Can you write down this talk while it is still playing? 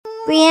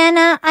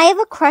Brianna, I have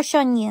a crush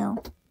on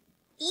you.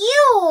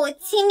 Ew,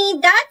 Timmy,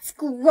 that's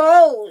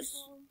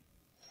gross.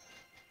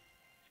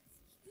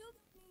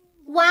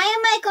 Why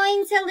am I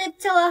going to live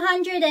till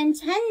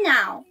 110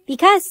 now?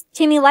 Because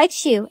Timmy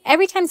likes you.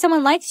 Every time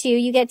someone likes you,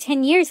 you get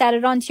 10 years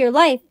added onto your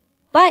life.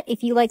 But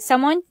if you like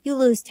someone, you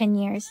lose 10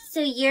 years. So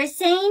you're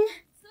saying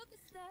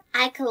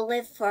I could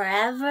live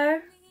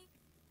forever?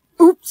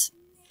 Oops.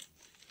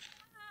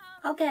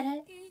 I'll get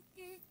it.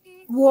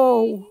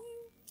 Whoa.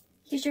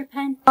 Here's your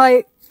pen.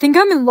 I think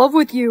I'm in love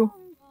with you.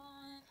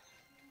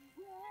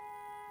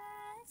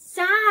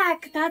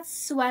 Zach, that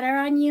sweater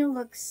on you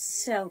looks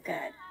so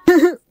good.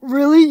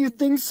 Really? You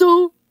think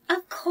so?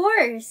 Of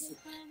course.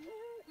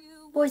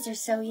 Boys are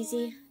so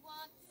easy.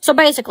 So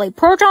basically,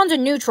 protons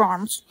and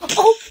neutrons.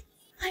 Oh,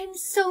 I'm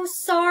so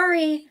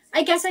sorry.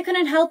 I guess I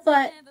couldn't help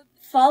but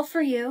fall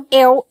for you.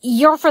 Ew,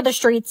 you're for the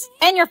streets,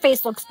 and your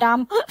face looks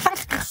dumb.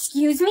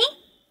 Excuse me?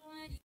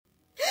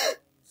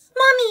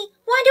 Mommy,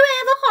 why do I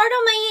have a heart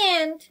on my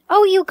hand?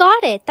 Oh, you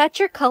got it. That's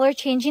your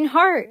color-changing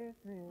heart.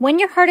 When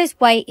your heart is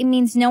white, it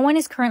means no one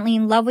is currently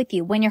in love with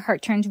you. When your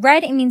heart turns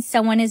red, it means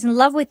someone is in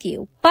love with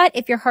you. But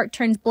if your heart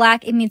turns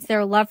black, it means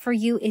their love for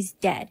you is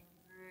dead.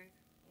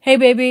 Hey,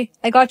 baby,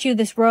 I got you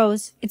this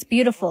rose. It's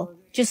beautiful,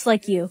 just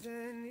like you.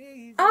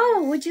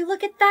 Oh, would you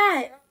look at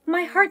that?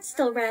 My heart's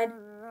still red.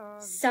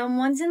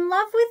 Someone's in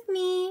love with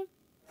me.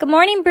 Good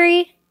morning,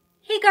 Bree.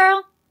 Hey,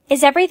 girl.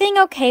 Is everything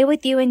okay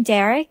with you and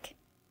Derek?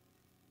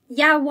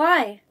 Yeah,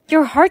 why?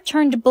 Your heart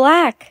turned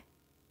black.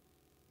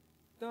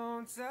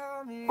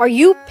 Are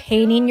you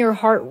painting your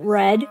heart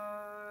red?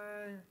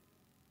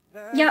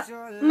 Yeah,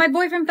 my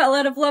boyfriend fell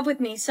out of love with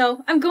me,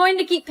 so I'm going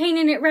to keep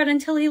painting it red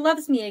until he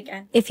loves me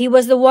again. If he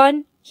was the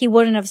one, he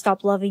wouldn't have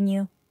stopped loving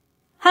you.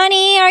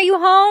 Honey, are you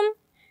home?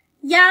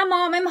 Yeah,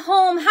 Mom, I'm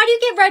home. How do you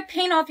get red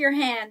paint off your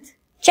hand?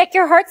 Check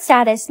your heart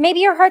status. Maybe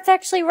your heart's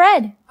actually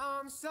red.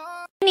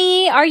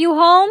 Honey, are you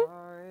home?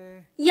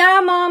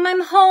 Yeah, Mom,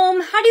 I'm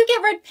home. How do you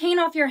get red paint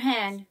off your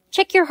hand?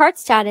 Check your heart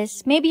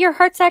status. Maybe your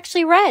heart's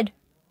actually red.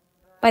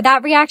 By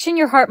that reaction,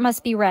 your heart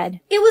must be red.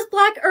 It was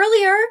black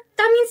earlier.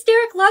 That means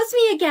Derek loves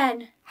me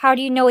again. How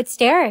do you know it's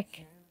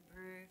Derek?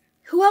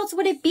 Who else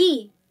would it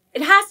be?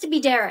 It has to be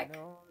Derek.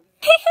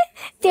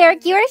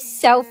 Derek, you are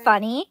so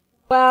funny.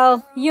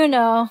 Well, you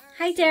know.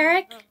 Hi,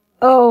 Derek.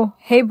 Oh,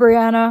 hey,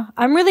 Brianna.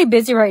 I'm really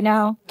busy right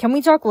now. Can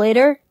we talk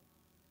later?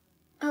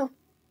 Oh,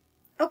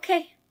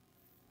 okay.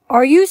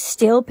 Are you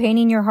still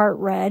painting your heart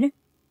red?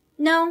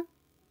 No.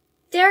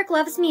 Derek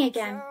loves me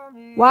again.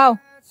 Wow,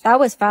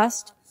 that was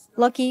fast.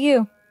 Lucky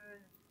you.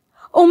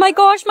 Oh my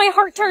gosh, my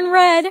heart turned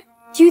red.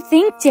 Do you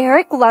think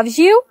Derek loves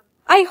you?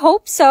 I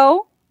hope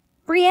so.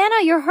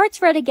 Brianna, your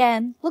heart's red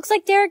again. Looks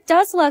like Derek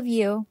does love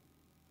you.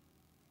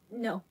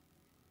 No.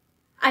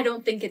 I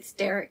don't think it's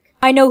Derek.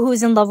 I know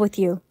who's in love with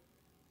you.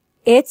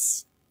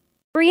 It's...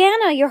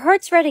 Brianna, your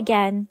heart's red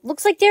again.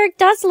 Looks like Derek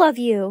does love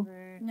you.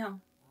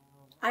 No.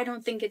 I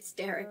don't think it's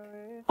Derek.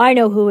 I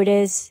know who it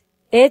is.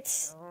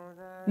 It's...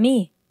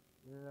 me.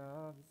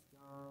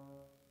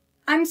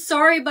 I'm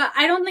sorry, but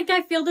I don't think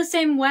I feel the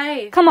same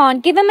way. Come on,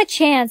 give him a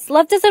chance.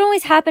 Love doesn't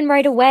always happen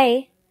right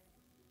away.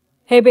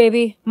 Hey,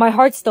 baby, my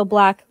heart's still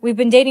black. We've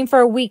been dating for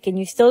a week and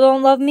you still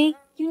don't love me?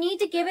 You need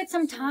to give it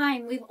some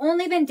time. We've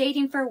only been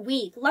dating for a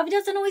week. Love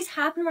doesn't always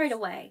happen right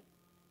away.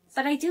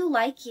 But I do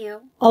like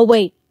you. I'll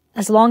wait,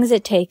 as long as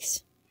it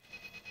takes.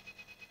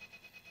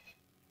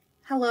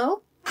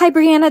 Hello? Hi,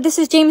 Brianna, this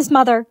is James'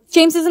 mother.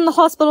 James is in the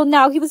hospital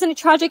now. He was in a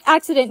tragic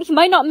accident. He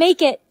might not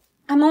make it.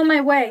 I'm on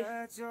my way.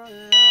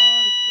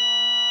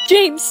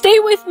 James, stay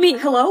with me.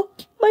 Hello?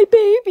 My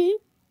baby.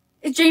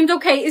 Is James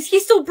okay? Is he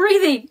still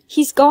breathing?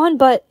 He's gone,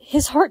 but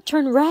his heart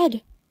turned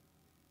red.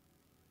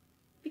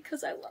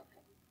 Because I love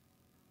him.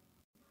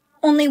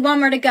 Only one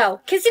more to go.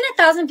 Kissing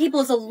 1,000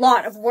 people is a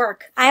lot of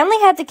work. I only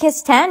had to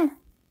kiss 10.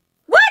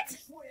 What?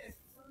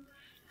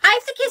 I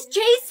have to kiss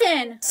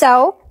Jason.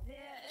 So?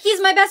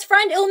 He's my best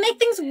friend. It'll make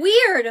things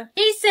weird.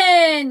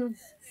 Jason.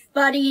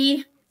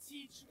 Buddy.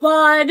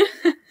 Bud.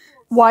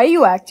 Why are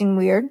you acting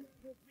weird?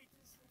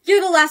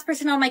 You're the last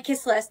person on my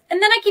kiss list.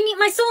 And then I can meet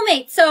my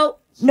soulmate, so...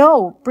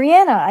 No,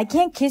 Brianna, I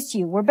can't kiss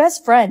you. We're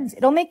best friends.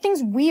 It'll make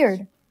things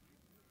weird.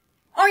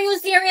 Are you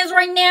serious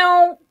right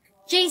now?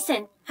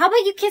 Jason, how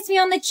about you kiss me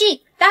on the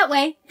cheek? That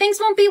way, things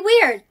won't be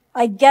weird.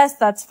 I guess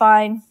that's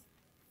fine.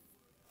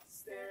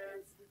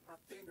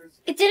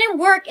 It didn't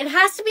work. It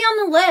has to be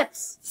on the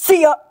lips.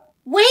 See ya!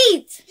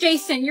 Wait!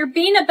 Jason, you're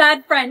being a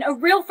bad friend. A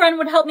real friend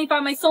would help me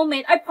find my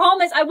soulmate. I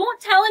promise I won't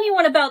tell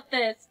anyone about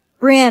this.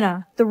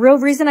 Brianna, the real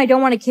reason I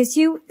don't want to kiss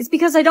you is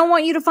because I don't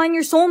want you to find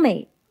your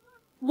soulmate.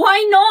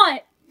 Why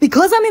not?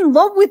 Because I'm in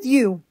love with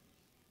you.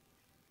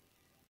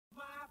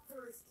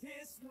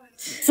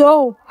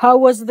 So, how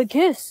was the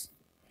kiss?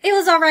 It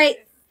was alright.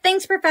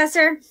 Thanks,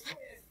 Professor.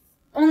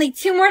 Only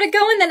 2 more to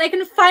go and then I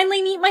can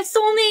finally meet my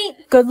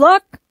soulmate. Good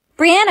luck.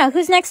 Brianna,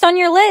 who's next on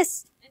your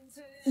list?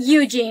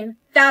 Eugene.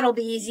 That'll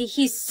be easy.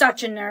 He's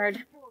such a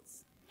nerd.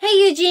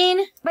 Hey,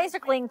 Eugene.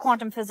 Basically in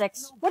quantum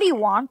physics. What do you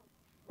want?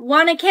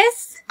 Want a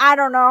kiss? I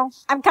don't know.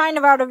 I'm kind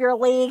of out of your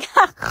league.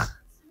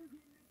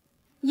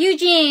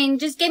 Eugene,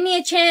 just give me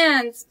a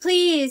chance.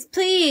 Please,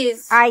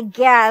 please. I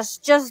guess.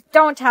 Just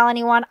don't tell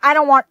anyone. I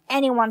don't want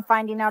anyone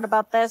finding out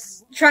about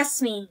this.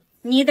 Trust me.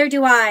 Neither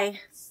do I.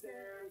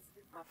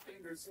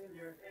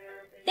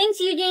 Thanks,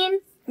 Eugene.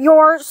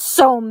 You're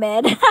so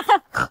mid.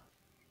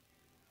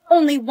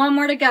 Only one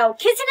more to go.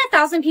 Kissing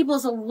 1,000 people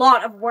is a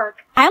lot of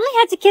work. I only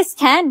had to kiss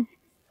 10.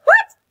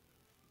 What?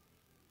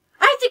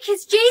 I have to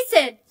kiss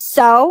Jason.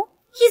 So?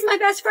 He's my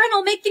best friend.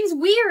 I'll make things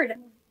weird.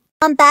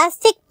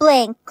 Bombastic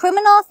blank.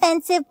 Criminal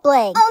offensive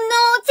blank. Oh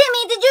no,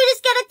 Timmy, did you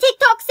just get a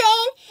TikTok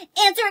saying?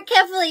 Answer it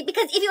carefully,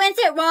 because if you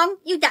answer it wrong,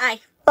 you die.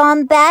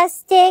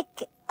 Bombastic,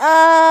 Timmy,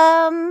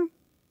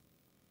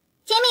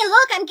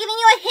 look, I'm giving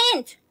you a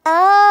hint.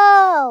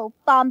 Oh,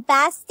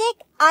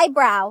 bombastic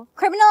eyebrow.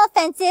 Criminal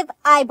offensive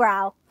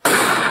eyebrow. It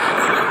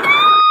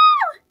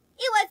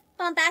was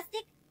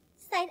bombastic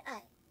side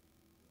eye.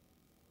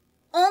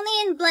 Only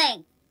in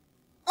blank.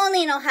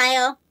 Only in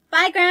Ohio.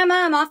 Bye,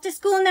 Grandma. I'm off to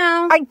school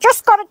now. I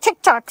just got a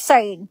TikTok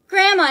saying.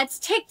 Grandma, it's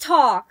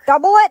TikTok.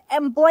 Double it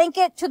and blank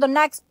it to the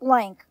next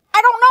blank.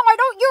 I don't know. I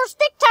don't use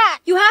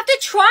TikTok. You have to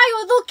try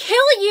or they'll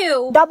kill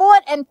you. Double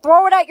it and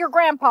throw it at your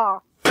grandpa.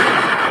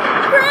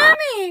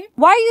 Grammy!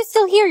 Why are you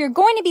still here? You're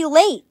going to be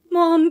late.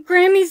 Mom,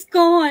 Grammy's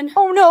gone.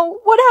 Oh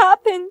no. What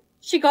happened?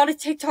 She got a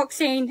TikTok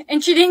saying,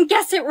 and she didn't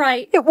guess it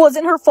right. It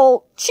wasn't her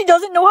fault. She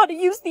doesn't know how to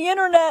use the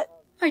internet.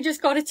 I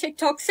just got a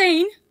TikTok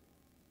saying.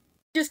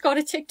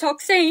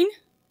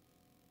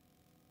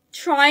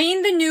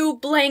 Trying the new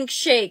blank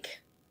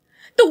shake.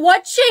 The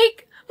what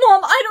shake?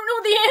 Mom, I don't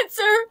know the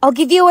answer. I'll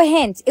give you a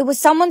hint. It was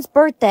someone's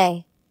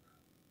birthday.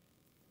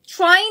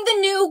 Trying the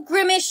new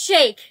grimace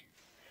shake.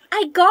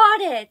 I got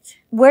it.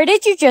 Where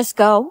did you just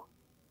go?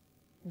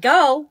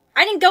 Go?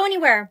 I didn't go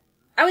anywhere.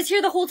 I was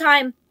here the whole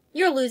time.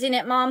 You're losing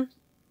it, Mom.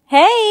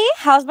 Hey,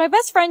 how's my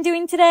best friend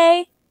doing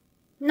today?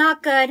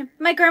 Not good.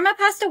 My grandma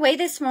passed away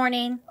this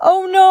morning.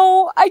 Oh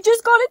no, I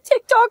just got a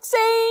TikTok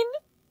saying.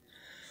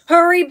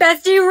 Hurry,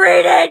 bestie,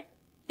 read it!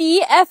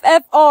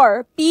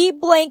 BFFR, be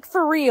blank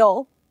for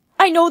real.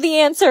 I know the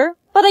answer,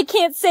 but I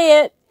can't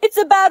say it. It's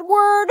a bad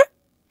word.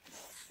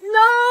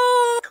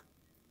 No!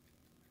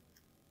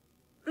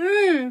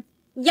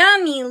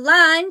 Yummy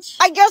lunch.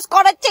 I just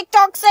got a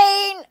TikTok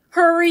saying.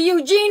 Hurry,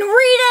 Eugene,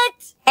 read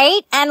it!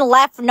 8 and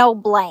left no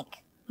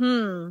blank. 8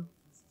 and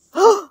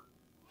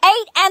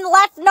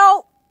left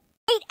no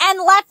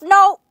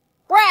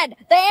bread.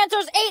 The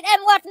answer's 8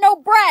 and left no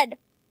bread.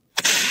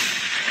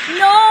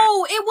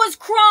 No, it was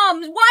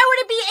crumbs. Why would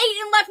it be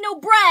 8 and left no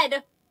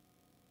bread?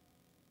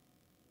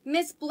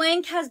 Miss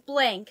Blank has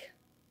blank.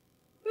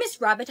 Miss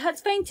Rabbit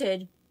has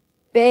fainted.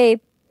 Babe,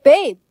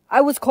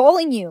 I was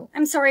calling you.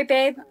 I'm sorry,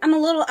 babe. I'm a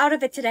little out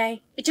of it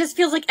today. It just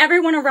feels like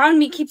everyone around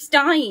me keeps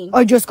dying.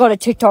 I just got a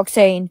TikTok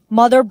saying,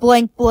 mother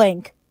blank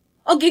blank.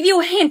 I'll give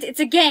you a hint. It's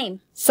a game.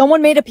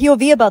 Someone made a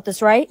POV about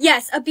this, right?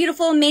 Yes, a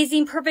beautiful,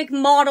 amazing, perfect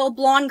model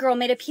blonde girl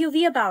made a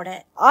POV about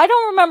it. I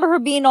don't remember her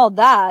being all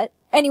that.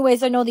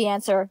 Anyways, I know the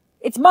answer.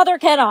 It's Mother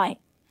Can I.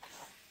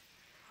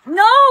 No,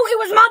 it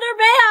was Mother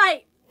May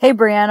I. Hey,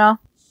 Brianna.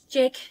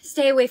 Jake,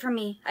 stay away from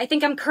me. I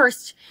think I'm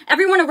cursed.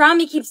 Everyone around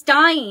me keeps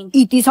dying.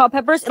 Eat these hot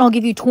peppers and I'll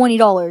give you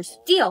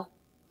 $20. Deal.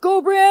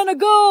 Go, Brianna,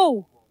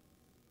 go!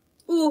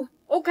 Ooh,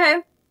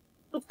 okay.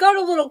 Let's got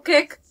a little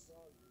kick.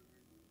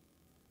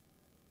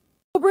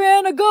 Go,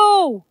 Brianna,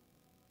 go!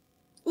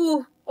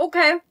 Ooh,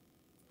 okay.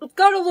 Let's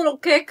got a little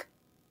kick.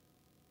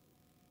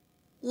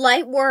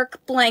 Light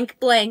work, blank,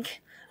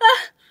 blank.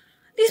 Ah,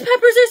 these peppers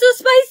are so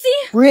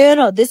spicy.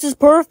 Brianna, this is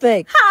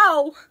perfect.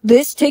 How?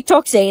 This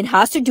TikTok saying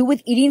has to do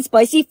with eating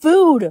spicy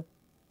food.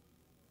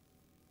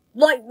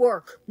 Light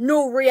work,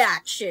 no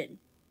reaction.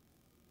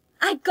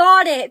 I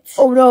got it.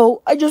 Oh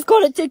no, I just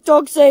got a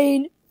TikTok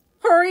saying.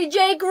 Hurry,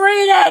 Jake,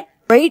 read it.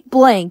 Rate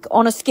blank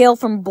on a scale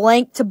from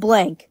blank to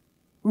blank.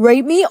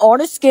 Rate me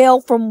on a scale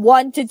from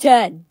 1 to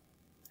 10.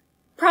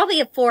 Probably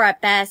a 4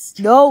 at best.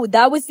 No,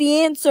 that was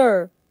the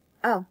answer.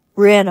 Oh.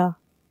 Brianna,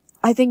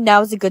 I think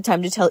now is a good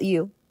time to tell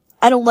you.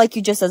 I don't like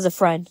you just as a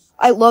friend.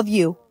 I love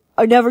you.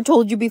 I never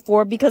told you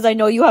before because I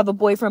know you have a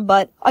boyfriend,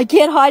 but I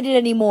can't hide it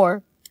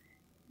anymore.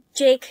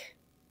 Jake,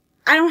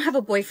 I don't have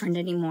a boyfriend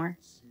anymore.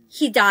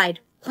 He died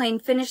playing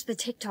Finish the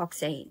TikTok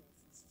saying.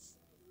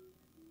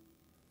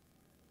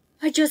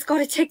 I just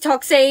got a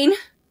TikTok saying.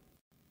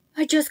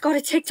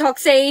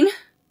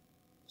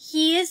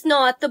 He is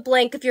not the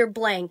blank of your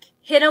blank.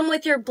 Hit him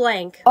with your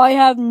blank. I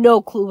have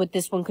no clue what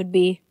this one could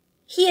be.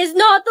 He is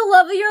not the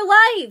love of your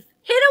life.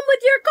 Hit him with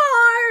your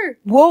car.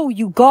 Whoa,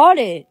 you got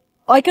it.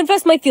 I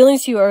confessed my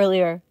feelings to you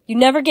earlier. You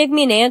never gave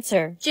me an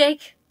answer.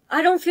 Jake,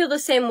 I don't feel the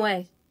same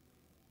way.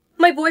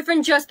 My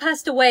boyfriend just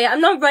passed away.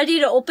 I'm not ready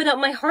to open up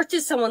my heart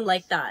to someone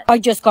like that. I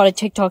just got a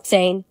TikTok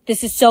saying,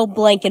 this is so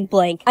blank and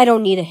blank. I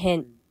don't need a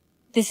hint.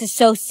 This is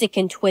so sick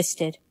and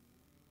twisted.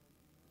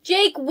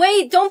 Jake,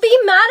 wait. Don't be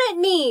mad at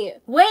me.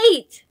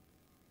 Wait.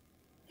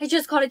 I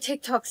just got a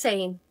TikTok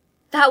saying,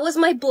 that was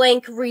my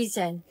blank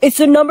reason. It's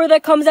the number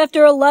that comes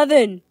after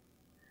 11.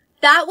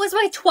 That was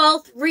my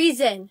 12th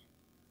reason.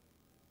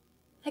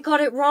 I got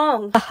it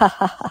wrong.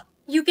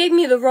 You gave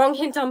me the wrong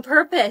hint on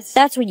purpose.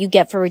 That's what you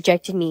get for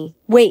rejecting me.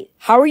 Wait,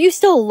 how are you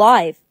still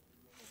alive?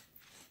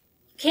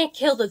 You can't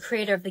kill the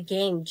creator of the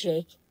game,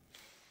 Jake.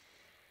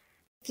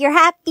 If you're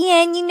happy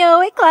and you know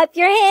it, clap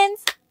your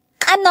hands.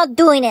 I'm not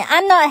doing it.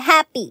 I'm not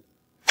happy.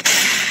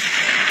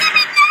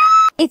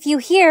 If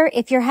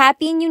you're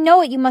happy and you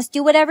know it, you must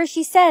do whatever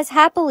she says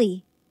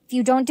happily. If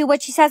you don't do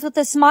what she says with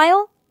a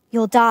smile,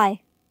 you'll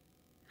die.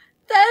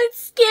 That's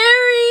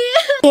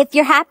scary. If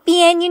you're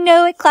happy and you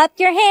know it, clap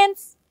your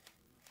hands.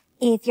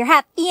 If you're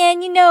happy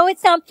and you know it,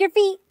 stomp your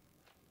feet.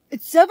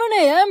 It's 7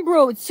 a.m.,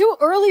 bro. It's too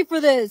early for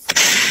this.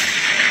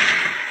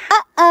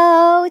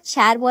 Uh-oh,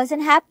 Chad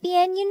wasn't happy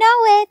and you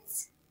know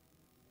it.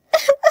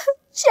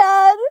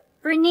 Chad.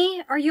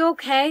 Brittany, are you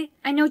okay?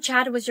 I know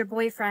Chad was your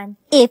boyfriend.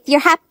 If you're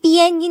happy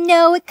and you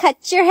know it,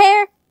 cut your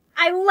hair.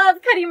 I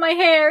love cutting my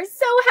hair.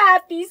 So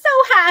happy, so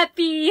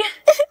happy.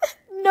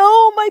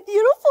 No, my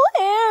beautiful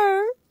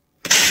hair.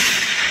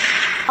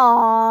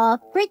 Aw,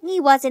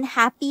 Brittany wasn't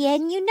happy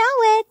and you know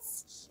it.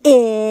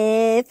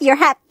 If you're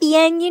happy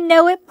and you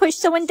know it, push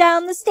someone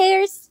down the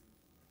stairs.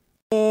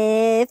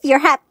 If you're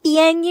happy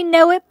and you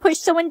know it, push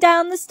someone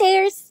down the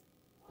stairs.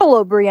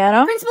 Hello,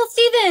 Brianna. Principal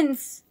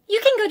Stevens,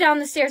 you can go down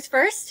the stairs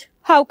first.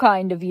 How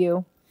kind of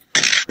you.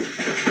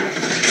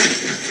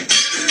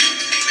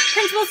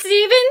 Principal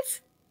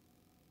Stevens?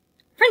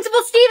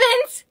 Principal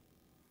Stevens!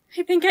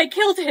 I think I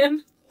killed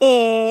him.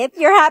 If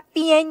you're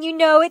happy and you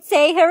know it,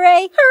 say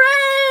hooray.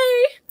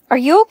 Hooray! Are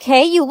you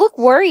okay? You look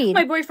worried.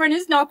 My boyfriend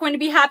is not going to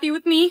be happy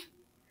with me.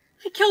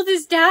 I killed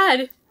his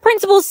dad.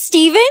 Principal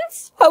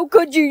Stevens? How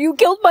could you? You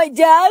killed my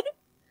dad?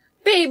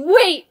 Babe,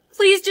 wait!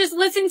 Please just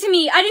listen to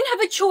me. I didn't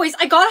have a choice.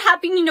 I got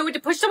happy and you know it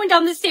to push someone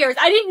down the stairs.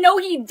 I didn't know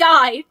he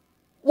died.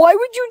 Why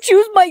would you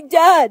choose my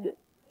dad?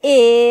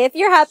 If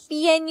you're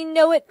happy and you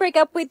know it, break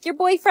up with your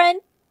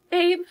boyfriend.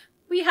 Babe,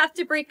 we have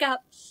to break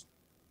up.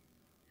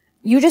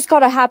 You just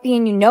got a happy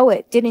and you know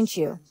it, didn't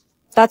you?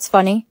 That's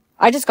funny.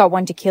 I just got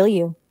one to kill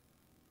you.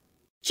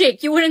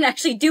 Jake, you wouldn't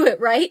actually do it,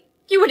 right?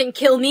 You wouldn't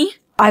kill me.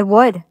 I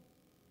would.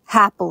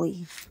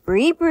 Happily.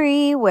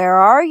 Bree, where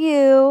are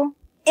you?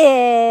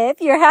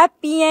 If you're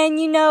happy and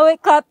you know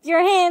it, clap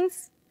your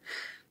hands.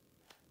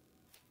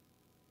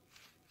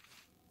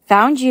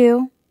 Found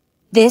you.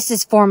 This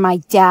is for my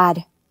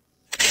dad.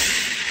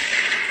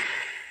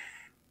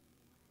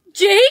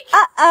 Jake?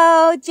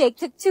 Uh-oh, Jake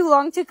took too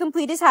long to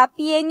complete his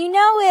happy and you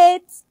know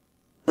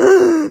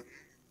it.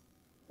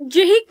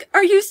 Jake,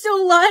 are you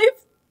still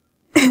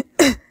alive?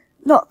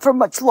 Not for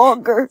much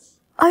longer.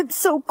 I'm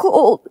so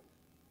cold.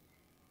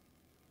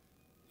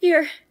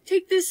 Here,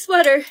 take this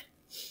sweater.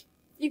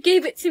 You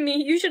gave it to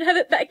me. You should have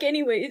it back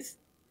anyways.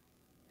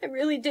 I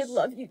really did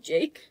love you,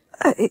 Jake.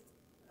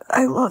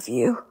 I love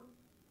you.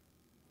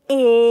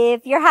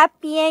 If you're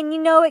happy and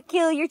you know it,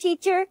 kill your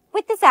teacher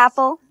with this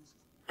apple.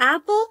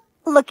 Apple?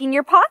 Look in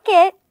your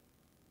pocket.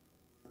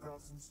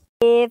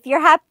 If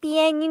you're happy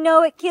and you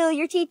know it, kill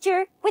your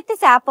teacher with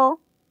this apple.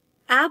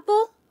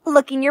 Apple?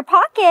 Look in your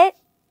pocket.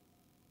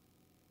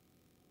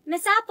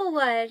 Miss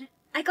Applewood,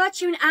 I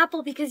got you an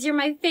apple because you're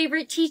my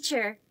favorite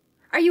teacher.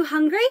 Are you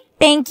hungry?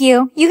 Thank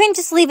you. You can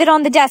just leave it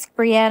on the desk,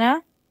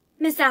 Brianna.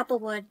 Miss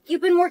Applewood,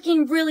 you've been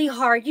working really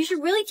hard. You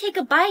should really take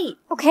a bite.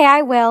 Okay,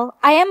 I will.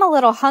 I am a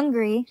little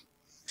hungry.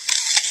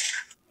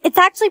 It's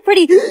actually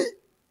pretty...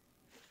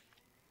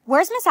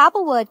 Where's Miss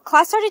Applewood?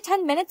 Class started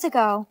 10 minutes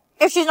ago.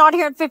 If she's not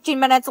here in 15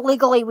 minutes,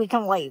 legally we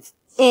can leave.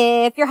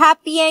 If you're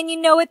happy and you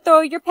know it,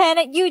 throw your pen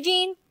at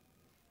Eugene.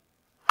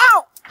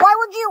 Ow! Why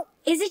would you?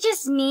 Is it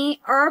just me,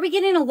 or are we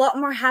getting a lot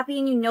more happy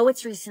and you know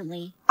it's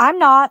recently? I'm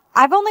not.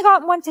 I've only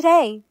gotten one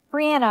today.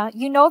 Brianna,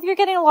 you know if you're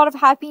getting a lot of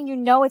happy and you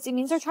know it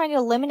means they're trying to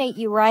eliminate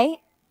you, right?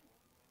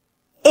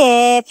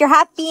 If you're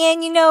happy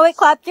and you know it,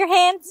 clap your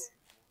hands.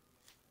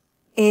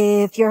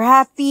 If you're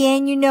happy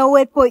and you know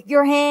it, put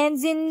your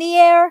hands in the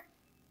air.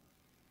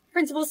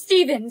 Principal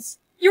Stevens,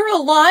 you're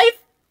alive?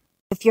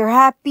 If you're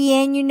happy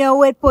and you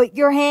know it, put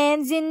your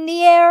hands in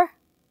the air.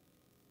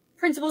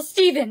 Principal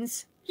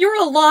Stevens,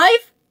 you're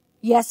alive?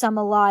 Yes, I'm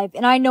alive,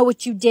 and I know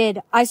what you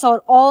did. I saw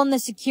it all in the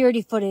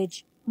security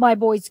footage. My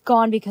boy's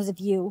gone because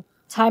of you.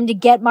 Time to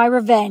get my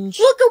revenge.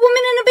 Look, a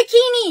woman in a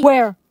bikini!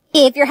 Where?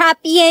 If you're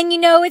happy and you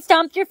know it,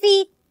 stomp your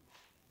feet.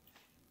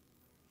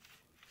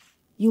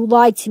 You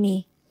lied to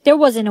me. There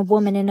wasn't a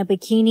woman in a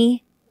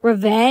bikini.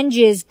 Revenge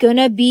is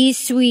gonna be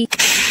sweet.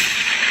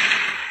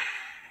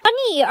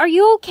 Honey, are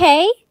you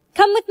okay?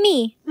 Come with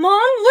me. Mom,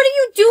 what are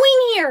you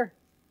doing here?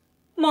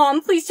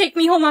 Mom, please take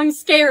me home. I'm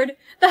scared.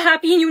 The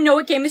happy and you know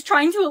it game is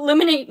trying to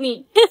eliminate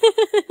me.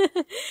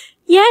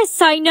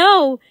 Yes, I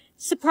know.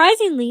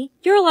 Surprisingly,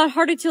 you're a lot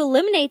harder to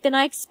eliminate than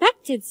I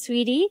expected,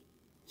 sweetie.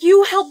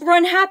 You help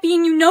run happy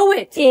and you know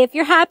it. If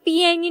you're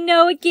happy and you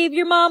know it, give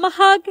your mom a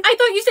hug. I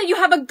thought you said you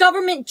have a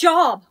government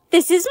job.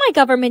 This is my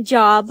government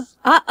job.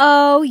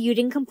 Uh-oh, you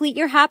didn't complete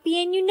your happy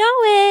and you know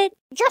it.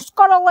 Just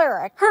got a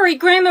lyric. Hurry,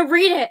 Grandma,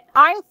 read it.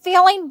 I'm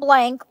feeling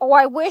blank. Oh,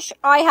 I wish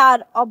I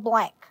had a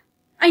blank.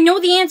 I know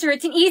the answer.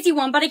 It's an easy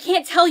one, but I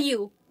can't tell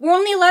you. We're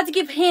only allowed to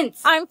give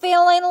hints. I'm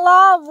feeling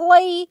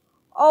lovely.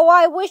 Oh,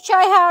 I wish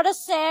I had a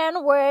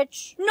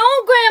sandwich. No,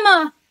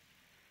 Grandma!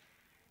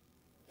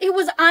 It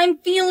was I'm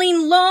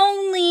feeling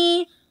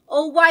lonely.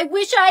 Oh, I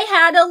wish I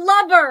had a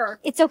lover.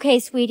 It's okay,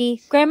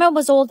 sweetie. Grandma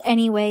was old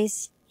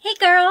anyways. Hey,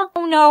 girl.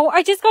 Oh no,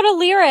 I just got a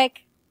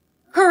lyric.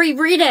 Hurry,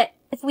 read it.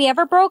 If we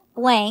ever broke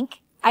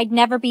blank, I'd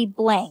never be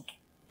blank.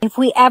 If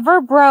we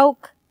ever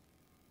broke,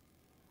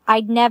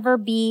 I'd never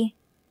be...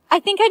 I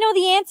think I know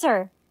the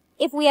answer.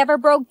 If we ever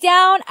broke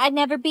down, I'd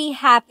never be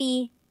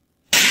happy.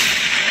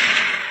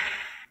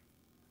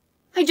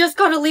 I just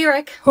got a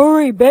lyric.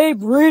 Hurry,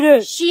 babe, read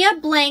it. She a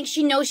blank,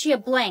 she knows she a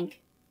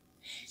blank.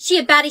 She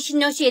a baddie, she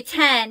knows she a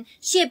 10.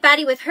 She a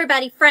baddie with her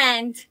baddie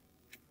friend.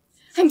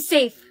 I'm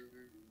safe.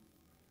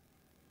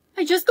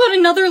 I just got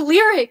another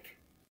lyric.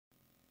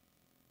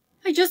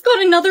 I just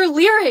got another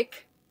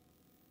lyric.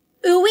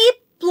 Ooey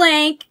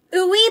blank,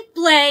 ooey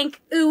blank,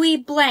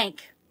 ooey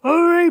blank.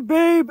 Hurry,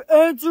 babe,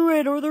 answer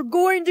it or they're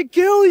going to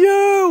kill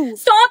you.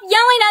 Stop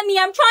yelling at me,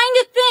 I'm trying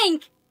to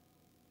think.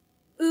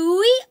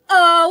 Ooey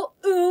oh,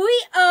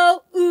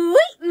 ooey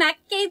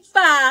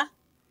makeba.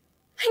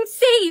 I'm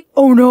safe.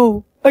 Oh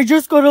no, I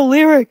just got a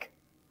lyric.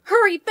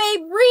 Hurry,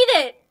 babe, read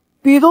it.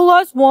 Be the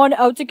last one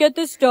out to get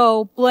this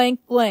dough,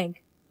 blank,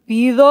 blank.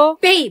 Be the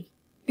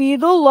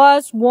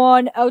last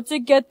one out to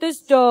get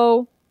this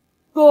dough.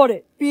 Got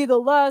it. Be the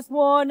last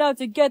one out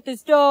to get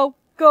this dough.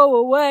 Go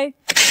away.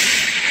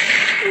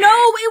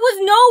 No, it was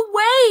no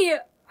way.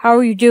 How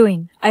are you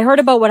doing? I heard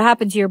about what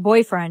happened to your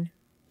boyfriend.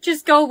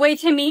 Just go away,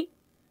 Timmy.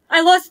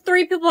 I lost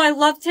 3 people I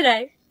love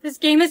today. This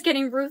game is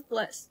getting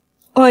ruthless.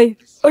 I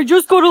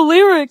just got a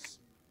lyric.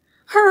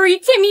 Hurry,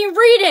 Timmy,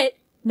 read it.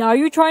 Now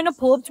you're trying to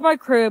pull up to my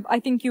crib. I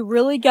think you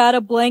really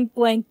gotta blank,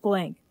 blank,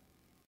 blank.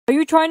 Are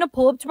you trying to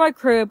pull up to my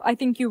crib? I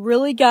think you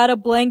really gotta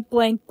blank,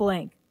 blank,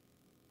 blank.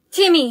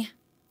 Timmy.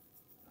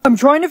 I'm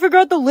trying to figure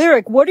out the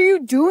lyric. What are you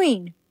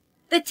doing?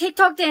 The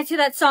TikTok dance to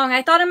that song.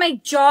 I thought it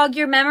might jog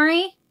your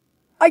memory.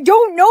 I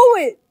don't know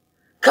it.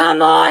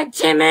 Come on,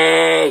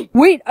 Timmy.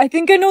 Wait, I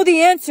think I know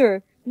the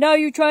answer. Now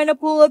you're trying to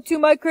pull up to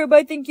my crib.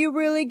 I think you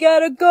really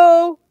gotta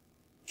go.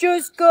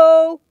 Just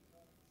go.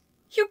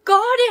 You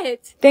got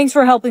it. Thanks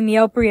for helping me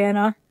out,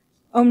 Brianna.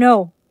 Oh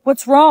no.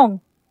 What's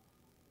wrong?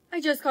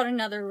 I just got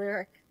another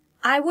lyric.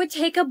 I would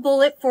take a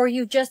bullet for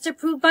you just to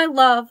prove my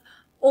love,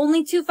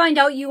 only to find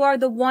out you are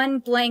the one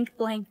blank,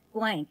 blank,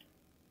 blank.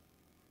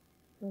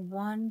 The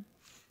one.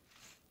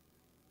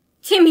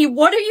 Timmy,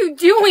 what are you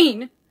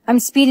doing? I'm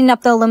speeding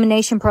up the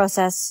elimination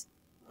process.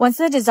 Once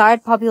the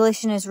desired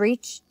population is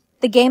reached,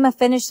 the game of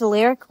Finish the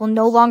Lyric will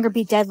no longer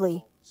be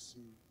deadly.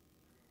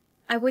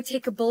 I would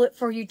take a bullet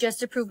for you just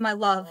to prove my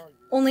love,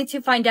 only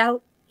to find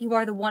out you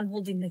are the one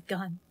holding the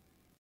gun.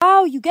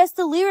 Oh, you guessed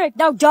the lyric.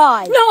 Now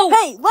die. No!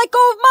 Hey, let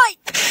go of my...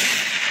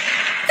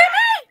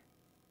 Timmy!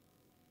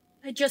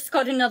 I just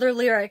got another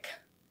lyric.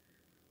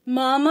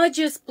 Mama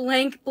just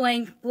blank,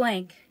 blank,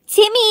 blank.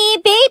 Timmy,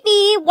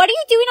 baby, what are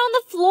you doing on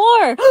the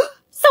floor?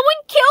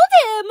 Someone killed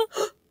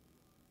him!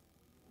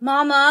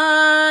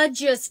 Mama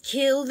just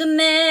killed a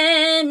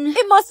man.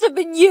 It must have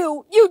been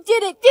you. You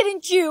did it,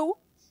 didn't you?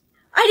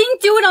 I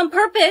didn't do it on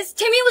purpose.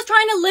 Timmy was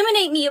trying to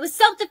eliminate me. It was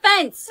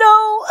self-defense.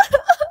 No.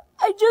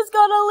 I just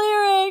got a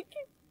lyric.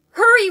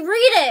 Hurry,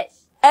 read it.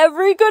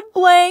 Every good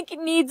blank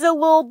needs a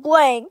little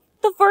blank.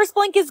 The first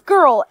blank is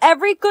girl.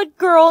 Every good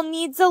girl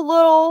needs a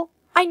little...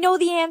 I know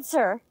the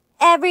answer.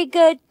 Every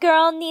good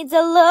girl needs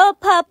a little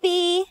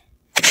puppy.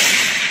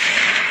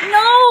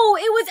 No,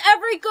 it was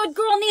every good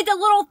girl needs a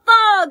little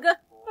thug.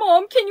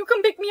 Mom, can you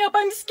come pick me up?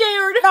 I'm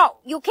scared. No,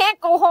 you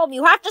can't go home.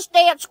 You have to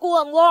stay at school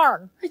and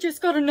learn. I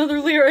just got another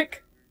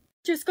lyric.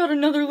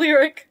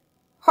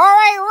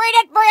 Hurry, read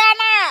it,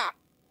 Brianna!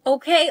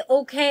 Okay.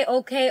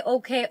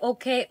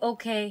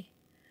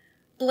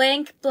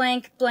 Blank,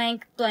 blank,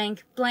 blank,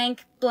 blank,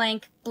 blank,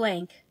 blank,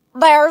 blank.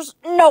 There's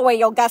no way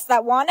you'll guess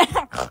that one.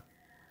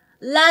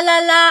 La la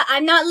la,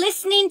 I'm not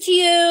listening to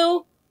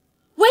you.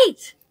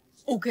 Wait.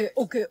 Okay.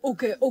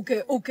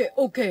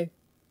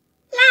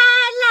 La.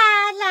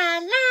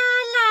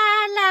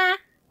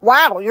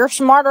 Wow, you're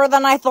smarter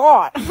than I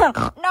thought.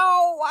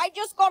 No, I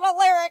just got a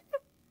lyric.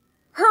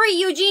 Hurry,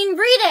 Eugene,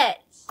 read it.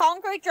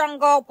 Concrete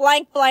jungle,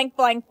 blank, blank,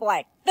 blank,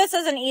 blank. This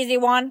is an easy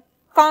one.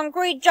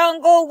 Concrete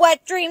jungle,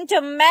 wet dream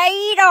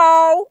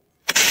tomato.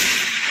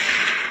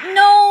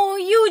 No,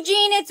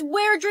 Eugene, it's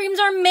where dreams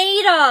are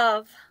made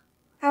of.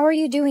 How are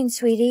you doing,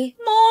 sweetie?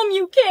 Mom,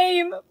 you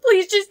came.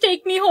 Please just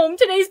take me home.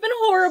 Today's been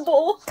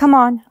horrible. Come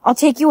on, I'll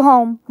take you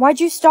home. Why'd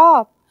you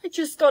stop? I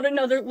just got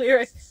another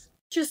lyric.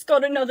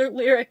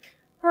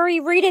 Hurry,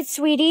 read it,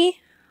 sweetie.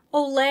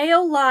 Olay,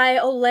 olay,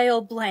 olay, oh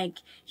blank.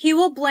 He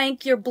will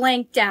blank your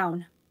blank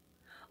down.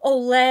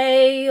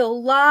 Olay,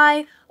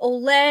 olay,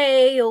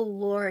 olay, oh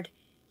Lord.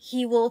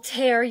 He will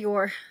tear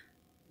your...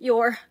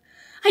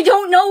 I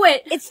don't know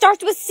it. It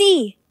starts with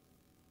C.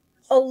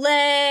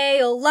 Olay,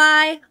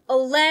 olay,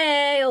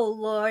 olay, oh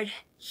Lord.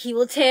 He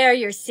will tear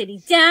your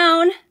city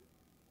down.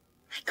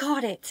 I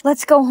got it.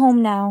 Let's go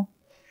home now.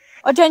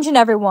 Attention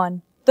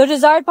everyone. The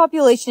desired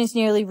population is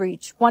nearly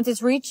reached. Once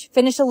it's reached,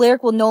 Finish the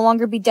Lyric will no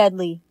longer be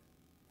deadly.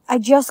 I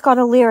just got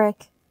a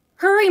lyric.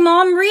 Hurry,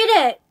 Mom, read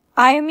it.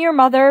 I am your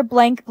mother,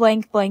 blank,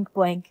 blank, blank,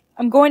 blank.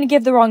 I'm going to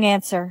give the wrong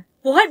answer.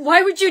 What?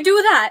 Why would you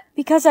do that?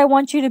 Because I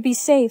want you to be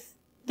safe.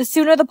 The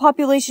sooner the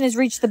population is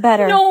reached, the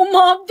better. No,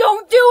 Mom,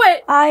 don't do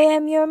it. I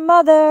am your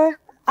mother.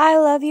 I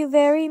love you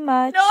very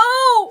much.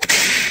 No!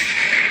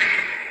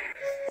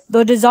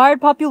 The desired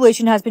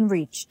population has been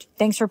reached.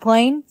 Thanks for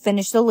playing.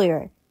 Finish the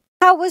lyric.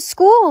 How was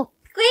school?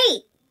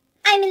 Great.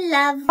 I'm in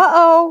love.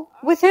 Uh-oh.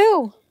 With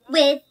who?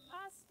 With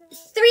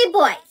 3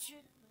 boys.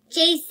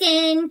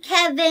 Jason,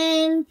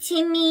 Kevin,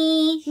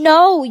 Timmy.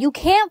 No, you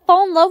can't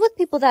fall in love with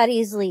people that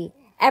easily.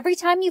 Every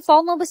time you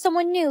fall in love with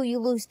someone new, you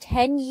lose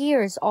 10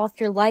 years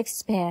off your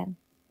lifespan.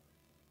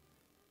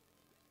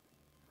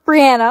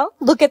 Brianna,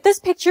 look at this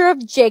picture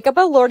of Jacob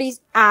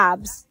Elordi's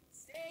abs.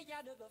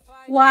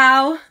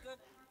 Wow.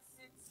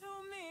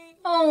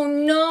 Oh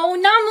no,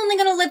 now I'm only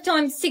gonna live till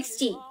I'm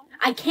 60.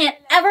 I can't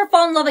ever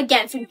fall in love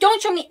again, so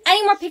don't show me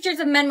any more pictures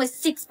of men with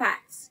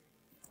 6-packs.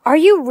 Are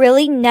you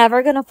really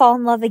never gonna fall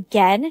in love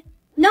again?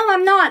 No,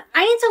 I'm not.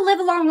 I need to live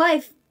a long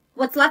life.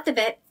 What's left of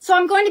it. So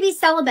I'm going to be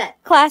celibate.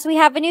 Class, we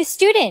have a new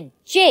student.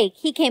 Jake,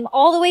 he came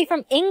all the way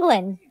from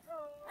England.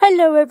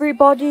 Hello,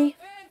 everybody.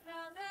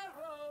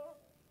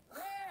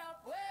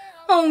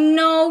 Oh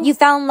no. You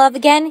fell in love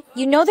again?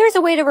 You know there's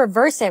a way to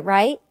reverse it,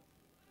 right?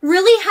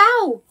 Really?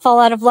 How? Fall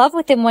out of love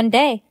with him one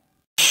day.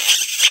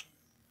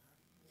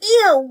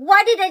 Ew,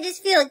 why did I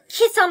just feel a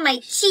kiss on my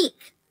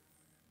cheek?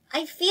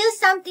 I feel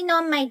something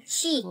on my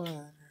cheek.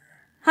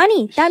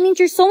 Honey, that means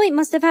your soulmate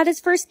must have had his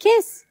first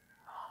kiss.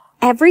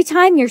 Every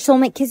time your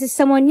soulmate kisses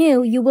someone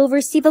new, you will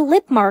receive a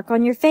lip mark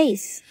on your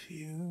face.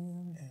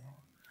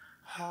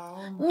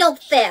 No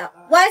fair.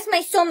 Why is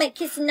my soulmate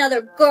kissing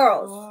other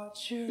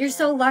girls? You're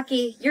so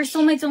lucky. Your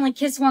soulmates only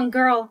kiss one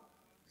girl.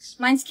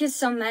 Mine's kissed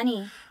so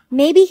many.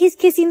 Maybe he's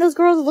kissing those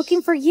girls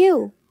looking for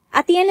you.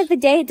 At the end of the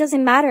day, it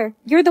doesn't matter.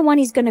 You're the one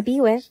he's gonna be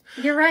with.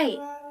 You're right.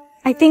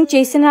 I think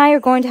Jason and I are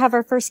going to have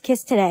our first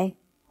kiss today.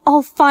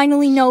 I'll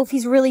finally know if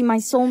he's really my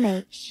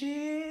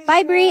soulmate.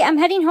 Bye, Bree. I'm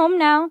heading home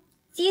now.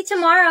 See you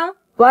tomorrow.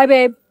 Bye,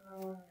 babe.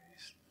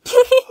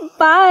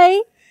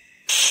 Bye.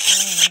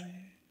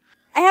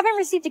 I haven't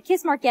received a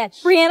kiss mark yet.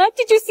 Brianna,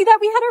 did you see that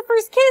we had our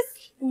first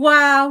kiss?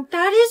 Wow,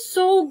 that is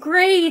so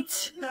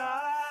great.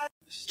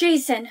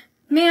 Jason,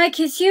 may I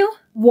kiss you?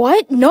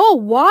 What? No,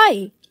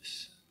 why?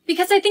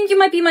 Because I think you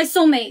might be my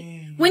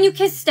soulmate. When you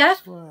kissed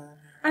Steph,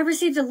 I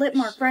received a lip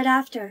mark right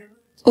after.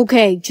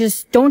 Okay,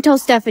 just don't tell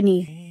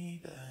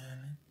Stephanie.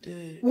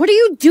 What are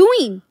you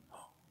doing?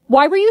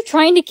 Why were you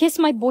trying to kiss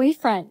my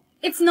boyfriend?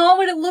 It's not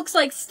what it looks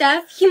like,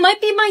 Steph. He might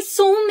be my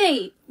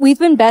soulmate. We've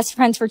been best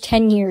friends for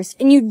 10 years,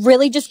 and you'd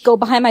really just go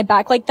behind my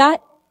back like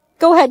that?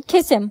 Go ahead,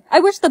 kiss him. I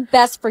wish the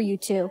best for you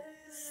two.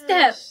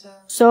 Steph.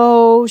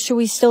 So, should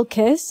we still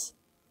kiss?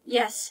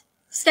 Yes.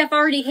 Steph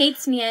already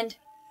hates me and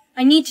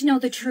I need to know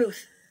the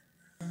truth.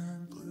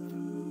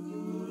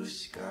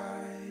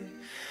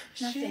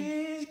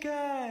 Nothing.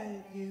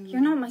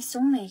 You're not my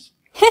soulmate.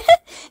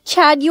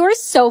 Chad, you're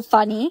so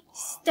funny.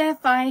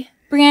 Steph,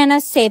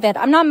 Brianna, save it.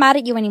 I'm not mad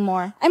at you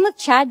anymore. I'm with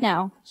Chad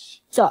now.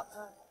 So.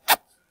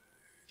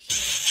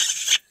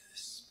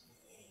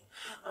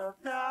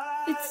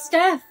 It's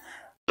Steph.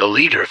 The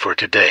leader for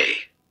today.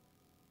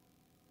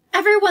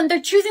 Everyone,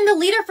 they're choosing the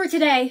leader for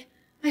today.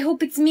 I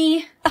hope it's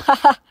me.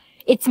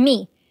 It's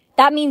me.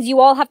 That means you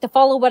all have to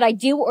follow what I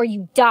do or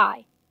you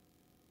die.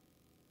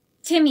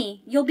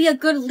 Timmy, you'll be a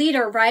good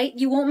leader, right?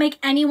 You won't make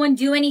anyone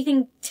do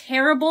anything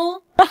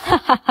terrible?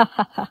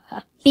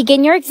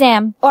 Begin your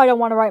exam. Oh, I don't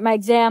want to write my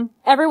exam.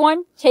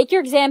 Everyone, take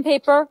your exam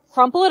paper,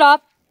 crumple it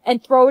up,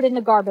 and throw it in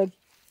the garbage.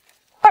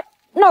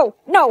 No,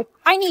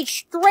 I need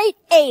straight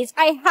A's.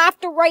 I have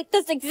to write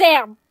this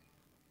exam.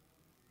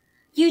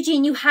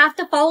 Eugene, you have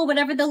to follow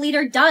whatever the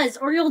leader does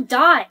or you'll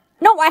die.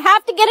 No, I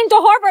have to get into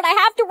Harvard. I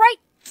have to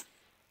write.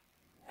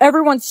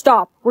 Everyone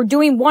stop. We're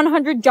doing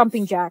 100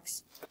 jumping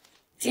jacks.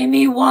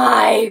 Timmy,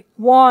 why?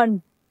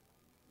 1,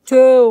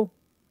 2.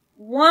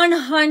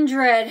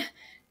 100.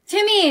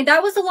 Timmy,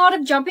 that was a lot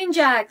of jumping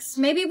jacks.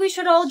 Maybe we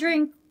should all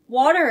drink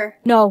water.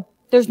 No,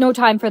 there's no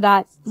time for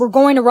that. We're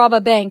going to rob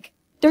a bank.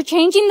 They're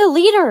changing the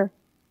leader.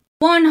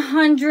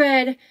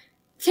 100.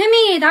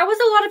 Timmy, that was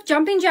a lot of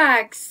jumping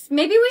jacks.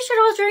 Maybe we should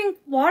all drink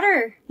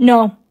water.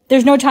 No,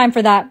 there's no time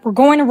for that. We're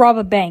going to rob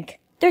a bank.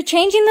 They're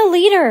changing the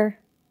leader.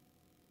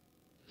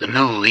 The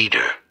new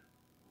leader.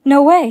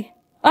 No way.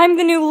 I'm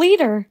the new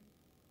leader.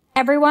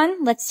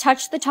 Everyone, let's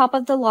touch the top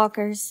of the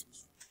lockers.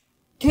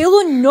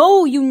 Kayla,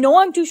 no, you know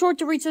I'm too short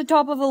to reach the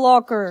top of the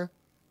locker.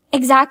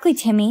 Exactly,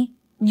 Timmy.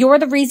 You're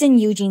the reason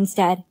Eugene's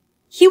dead.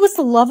 He was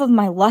the love of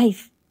my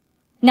life.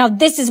 Now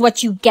this is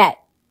what you get.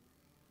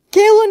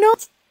 Kayla, no.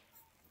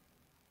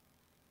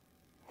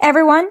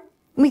 Everyone,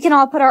 we can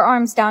all put our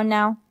arms down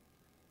now.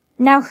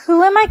 Now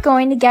who am I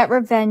going to get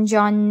revenge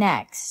on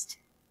next?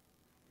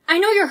 I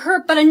know you're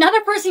hurt, but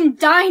another person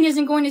dying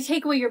isn't going to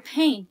take away your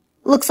pain.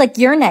 Looks like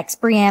you're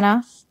next,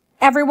 Brianna.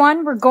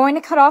 Everyone, we're going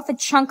to cut off a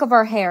chunk of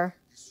our hair.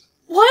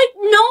 What?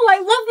 No, I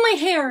love my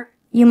hair.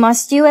 You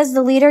must do as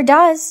the leader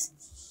does.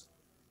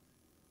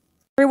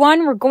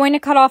 Everyone, we're going to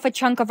cut off a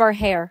chunk of our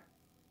hair.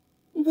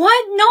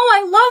 What? No,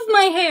 I love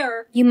my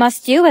hair. You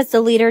must do as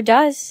the leader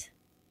does.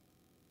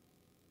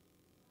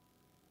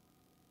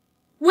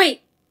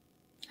 Wait.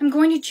 I'm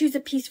going to choose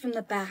a piece from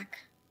the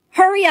back.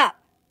 Hurry up.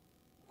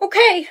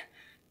 Okay.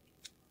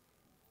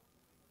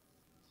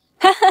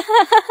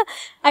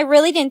 I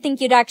really didn't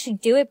think you'd actually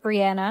do it,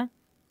 Brianna.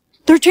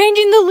 They're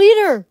changing the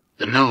leader.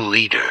 The new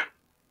leader.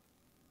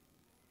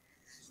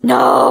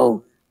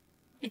 No.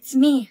 It's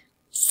me.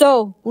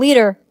 So,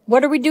 leader,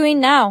 what are we doing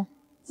now?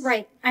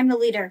 Right, I'm the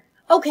leader.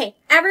 Okay,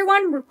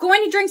 everyone, we're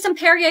going to drink some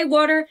Perrier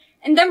water,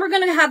 and then we're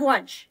going to have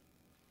lunch.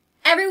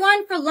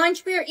 Everyone, for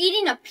lunch, we are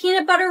eating a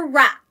peanut butter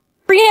wrap.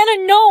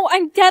 Brianna, no,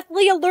 I'm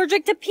deathly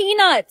allergic to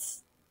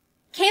peanuts.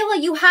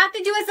 Kayla, you have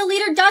to do as the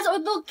leader does or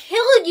they'll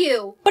kill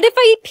you. But if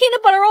I eat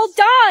peanut butter, I'll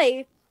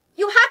die.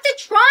 You have to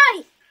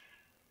try.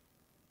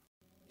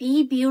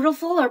 Be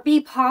beautiful or be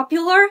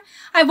popular?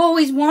 I've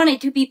always wanted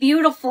to be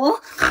beautiful.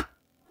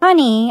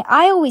 Honey,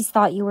 I always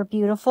thought you were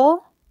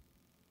beautiful.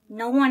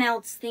 No one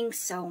else thinks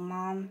so,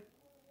 Mom.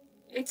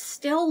 It's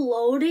still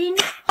loading.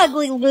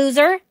 Ugly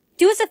loser.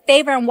 Do us a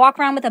favor and walk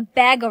around with a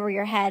bag over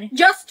your head.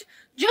 Just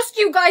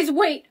you guys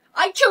wait.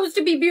 I chose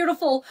to be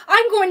beautiful.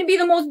 I'm going to be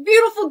the most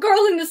beautiful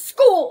girl in the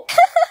school.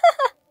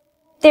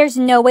 There's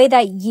no way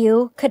that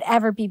you could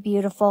ever be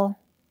beautiful.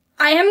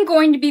 I am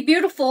going to be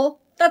beautiful.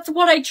 That's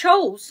what I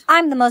chose.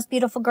 I'm the most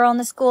beautiful girl in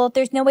the school.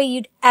 There's no way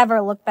you'd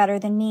ever look better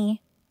than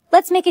me.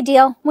 Let's make a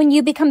deal. When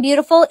you become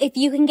beautiful, if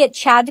you can get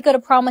Chad to go to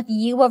prom with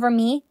you over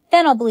me,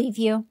 then I'll believe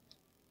you.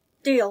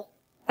 Deal.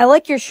 I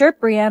like your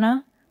shirt,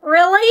 Brianna.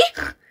 Really?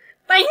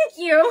 Thank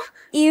you.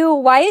 Ew,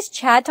 why is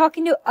Chad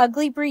talking to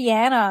ugly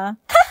Brianna?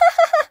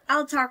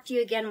 I'll talk to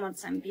you again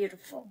once I'm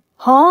beautiful.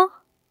 Huh?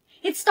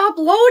 It stopped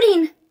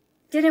loading.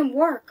 Didn't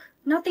work.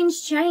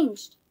 Nothing's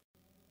changed.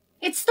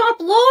 It stopped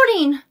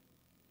loading.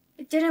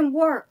 It didn't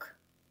work.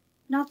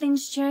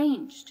 Nothing's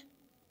changed.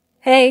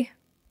 Hey,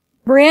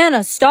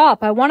 Brianna,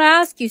 stop. I want to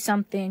ask you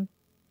something.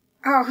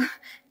 Oh,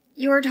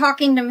 you were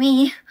talking to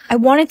me. I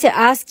wanted to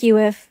ask you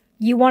if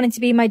you wanted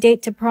to be my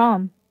date to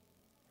prom.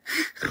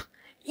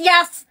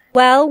 Yes.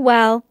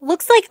 Well,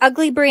 looks like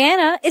ugly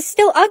Brianna is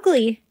still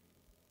ugly.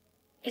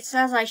 It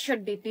says I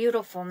should be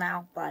beautiful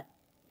now, but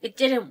it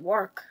didn't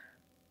work.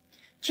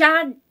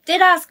 Chad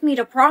did ask me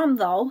to prom,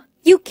 though.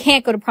 You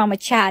can't go to prom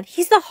with Chad.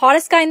 He's the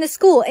hottest guy in the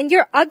school, and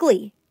you're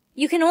ugly.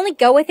 You can only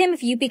go with him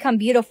if you become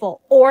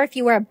beautiful, or if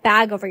you wear a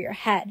bag over your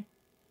head.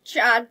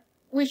 Chad,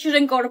 we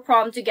shouldn't go to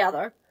prom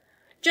together.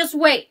 Just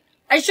wait.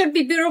 I should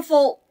be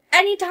beautiful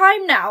any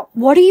time now.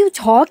 What are you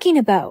talking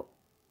about?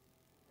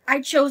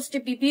 I chose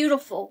to be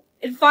beautiful.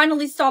 It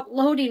finally stopped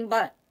loading,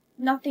 but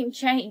nothing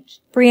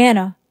changed.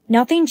 Brianna,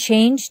 nothing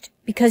changed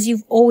because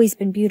you've always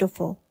been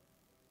beautiful.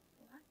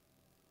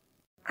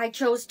 I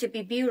chose to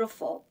be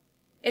beautiful.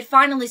 It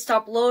finally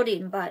stopped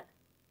loading, but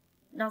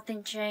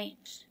nothing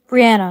changed.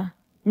 Brianna,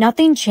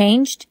 nothing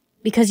changed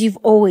because you've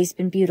always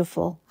been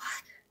beautiful.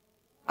 What?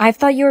 I've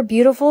thought you were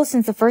beautiful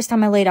since the first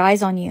time I laid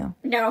eyes on you.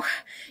 No,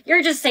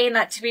 you're just saying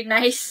that to be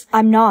nice.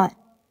 I'm not.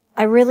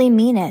 I really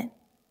mean it.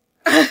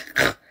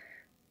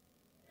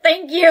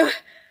 Thank you.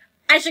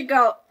 I should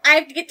go. I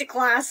have to get to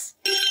class.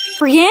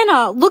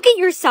 Brianna, look at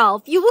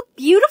yourself. You look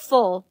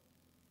beautiful.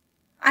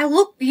 I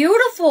look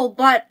beautiful,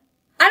 but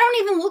I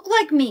don't even look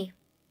like me.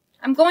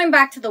 I'm going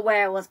back to the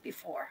way I was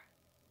before.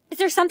 Is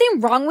there something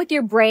wrong with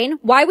your brain?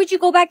 Why would you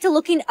go back to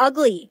looking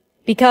ugly?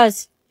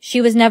 Because she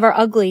was never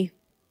ugly.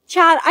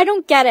 Chad, I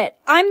don't get it.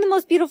 I'm the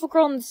most beautiful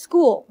girl in the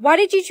school. Why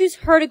did you choose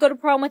her to go to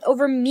prom with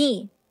over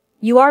me?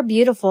 You are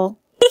beautiful.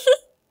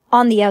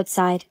 On the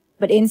outside,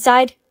 but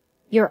inside,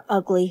 you're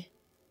ugly.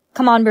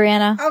 Come on,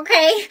 Brianna.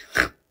 Okay.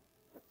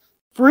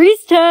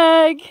 Freeze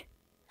tag!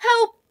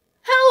 Help!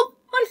 Help!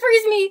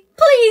 Unfreeze me!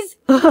 Please!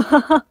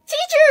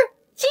 Teacher!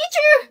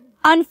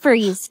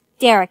 Unfreeze.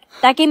 Derek,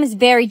 that game is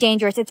very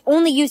dangerous. It's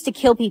only used to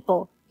kill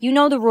people. You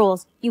know the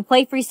rules. You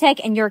play freeze tag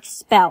and you're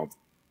expelled.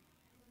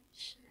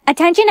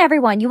 Attention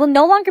everyone, you will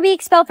no longer be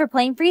expelled for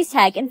playing freeze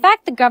tag. In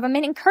fact, the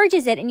government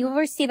encourages it and you will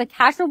receive a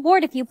cash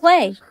reward if you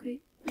play.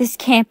 This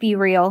can't be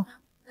real.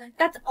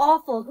 That's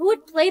awful. Who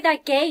would play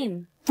that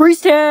game?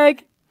 Freeze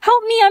tag!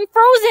 Help me, I'm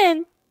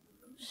frozen!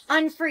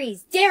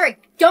 Unfreeze.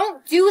 Derek,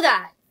 don't do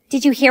that.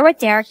 Did you hear what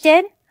Derek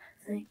did?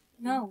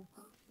 No.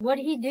 What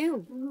did he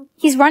do?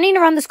 He's running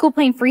around the school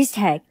playing freeze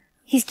tag.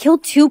 He's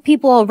killed 2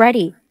 people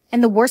already.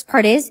 And the worst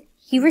part is,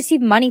 he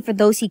received money for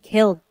those he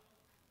killed.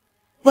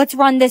 Let's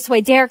run this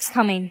way, Derek's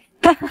coming.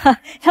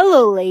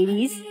 Hello,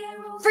 ladies.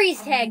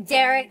 Freeze tag,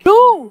 Derek.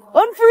 No!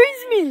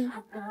 Unfreeze me!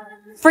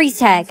 Freeze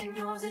tag.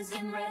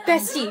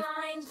 Bestie,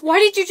 why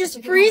did you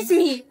just freeze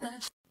me?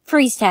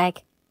 Freeze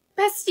tag.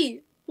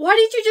 Bestie, why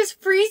did you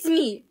just freeze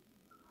me?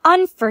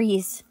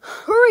 Unfreeze.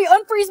 Hurry,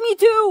 unfreeze me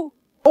too!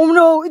 Oh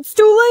no, it's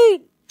too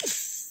late!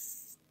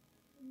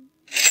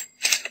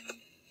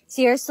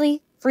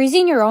 Seriously?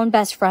 Freezing your own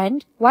best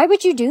friend? Why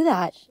would you do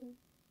that?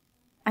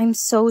 I'm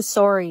so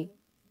sorry.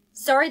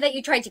 Sorry that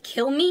you tried to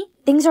kill me?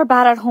 Things are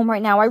bad at home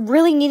right now. I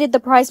really needed the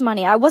prize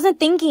money. I wasn't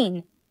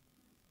thinking.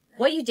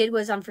 What you did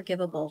was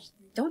unforgivable.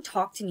 Don't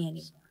talk to me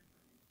anymore.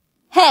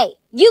 Hey,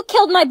 you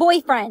killed my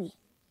boyfriend!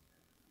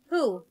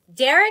 Who?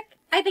 Derek?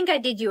 I think I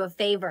did you a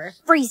favor.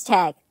 Freeze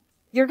tag.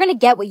 You're gonna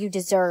get what you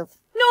deserve.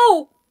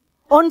 No!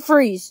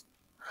 Unfreeze.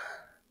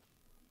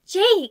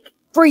 Jake!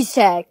 Freeze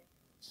tag.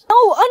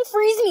 No,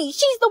 unfreeze me.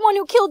 She's the one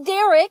who killed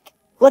Derek.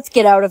 Let's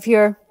get out of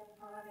here.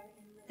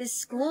 This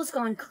school's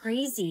gone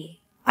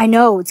crazy. I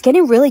know, it's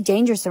getting really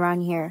dangerous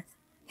around here.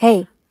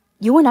 Hey,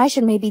 you and I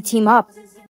should maybe team up.